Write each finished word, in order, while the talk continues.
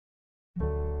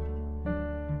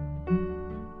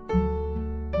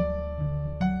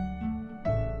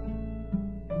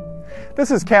This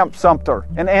is Camp Sumter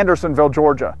in Andersonville,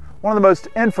 Georgia, one of the most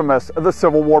infamous of the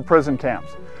Civil War prison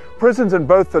camps. Prisons in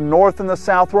both the North and the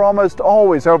South were almost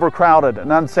always overcrowded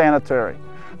and unsanitary.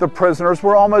 The prisoners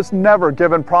were almost never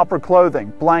given proper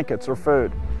clothing, blankets, or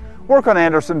food. Work on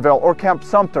Andersonville, or Camp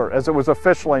Sumter as it was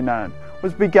officially known,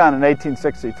 was begun in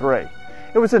 1863.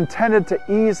 It was intended to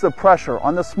ease the pressure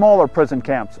on the smaller prison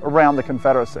camps around the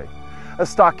Confederacy. A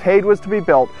stockade was to be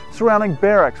built surrounding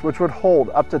barracks which would hold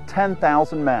up to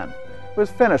 10,000 men. It was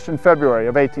finished in February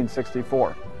of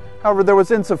 1864. However, there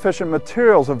was insufficient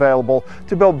materials available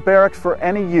to build barracks for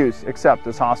any use except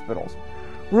as hospitals.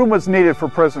 Room was needed for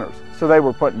prisoners, so they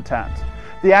were put in tents.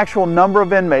 The actual number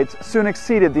of inmates soon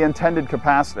exceeded the intended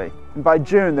capacity, and by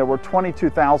June there were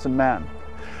 22,000 men.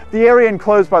 The area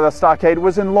enclosed by the stockade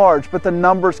was enlarged, but the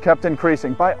numbers kept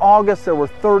increasing. By August, there were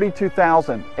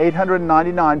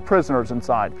 32,899 prisoners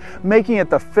inside, making it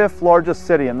the fifth largest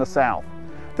city in the South.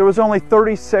 There was only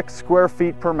 36 square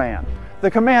feet per man.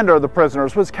 The commander of the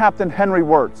prisoners was Captain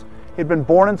Henricus. He had been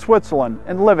born in Switzerland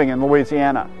and living in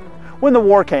Louisiana. When the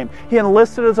war came, he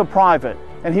enlisted as a private,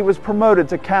 and he was promoted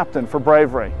to captain for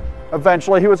bravery.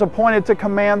 Eventually, he was appointed to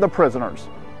command the prisoners.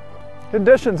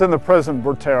 Conditions in the prison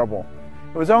were terrible.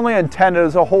 It was only intended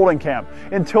as a holding camp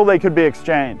until they could be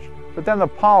exchanged. But then the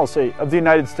policy of the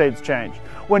United States changed.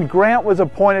 When Grant was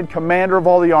appointed commander of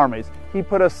all the armies, he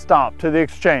put a stop to the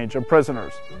exchange of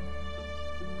prisoners.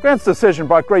 Grant's decision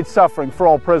brought great suffering for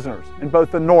all prisoners in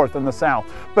both the North and the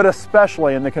South, but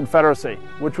especially in the Confederacy,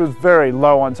 which was very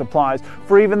low on supplies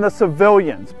for even the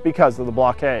civilians because of the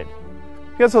blockade.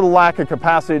 Because of the lack of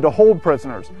capacity to hold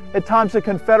prisoners, at times the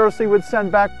Confederacy would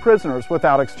send back prisoners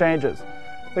without exchanges.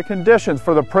 The conditions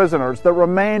for the prisoners that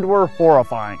remained were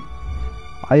horrifying.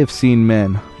 I have seen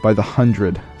men, by the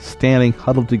hundred, standing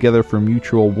huddled together for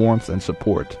mutual warmth and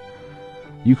support.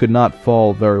 You could not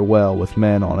fall very well with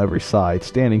men on every side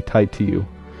standing tight to you.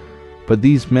 But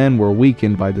these men were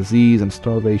weakened by disease and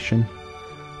starvation.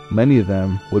 Many of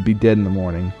them would be dead in the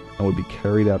morning and would be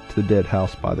carried up to the dead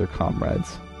house by their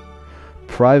comrades.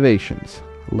 Privations,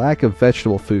 lack of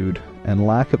vegetable food, and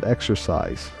lack of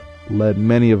exercise led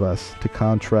many of us to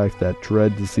contract that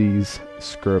dread disease,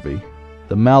 scurvy.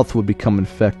 The mouth would become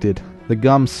infected, the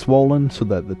gums swollen so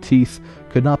that the teeth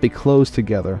could not be closed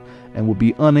together and would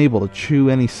be unable to chew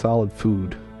any solid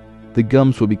food. The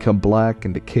gums would become black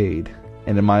and decayed,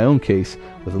 and in my own case,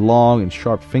 with long and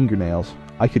sharp fingernails,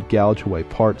 I could gouge away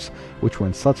parts which were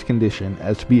in such condition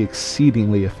as to be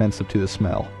exceedingly offensive to the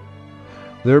smell.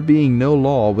 There being no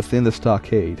law within the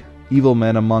stockade, evil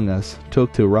men among us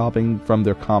took to robbing from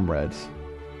their comrades.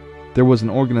 There was an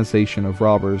organization of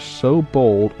robbers so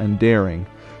bold and daring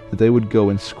that they would go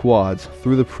in squads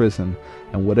through the prison,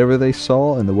 and whatever they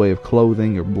saw in the way of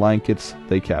clothing or blankets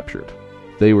they captured.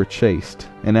 They were chased,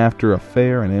 and after a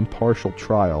fair and impartial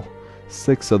trial,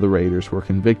 6 of the raiders were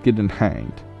convicted and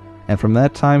hanged, and from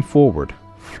that time forward,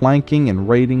 flanking and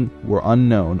raiding were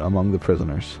unknown among the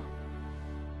prisoners.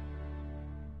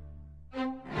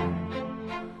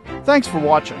 Thanks for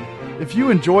watching. If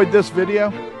you enjoyed this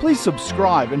video, please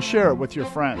subscribe and share it with your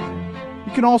friends.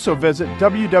 You can also visit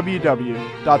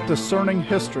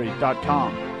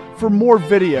www.discerninghistory.com for more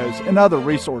videos and other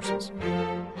resources.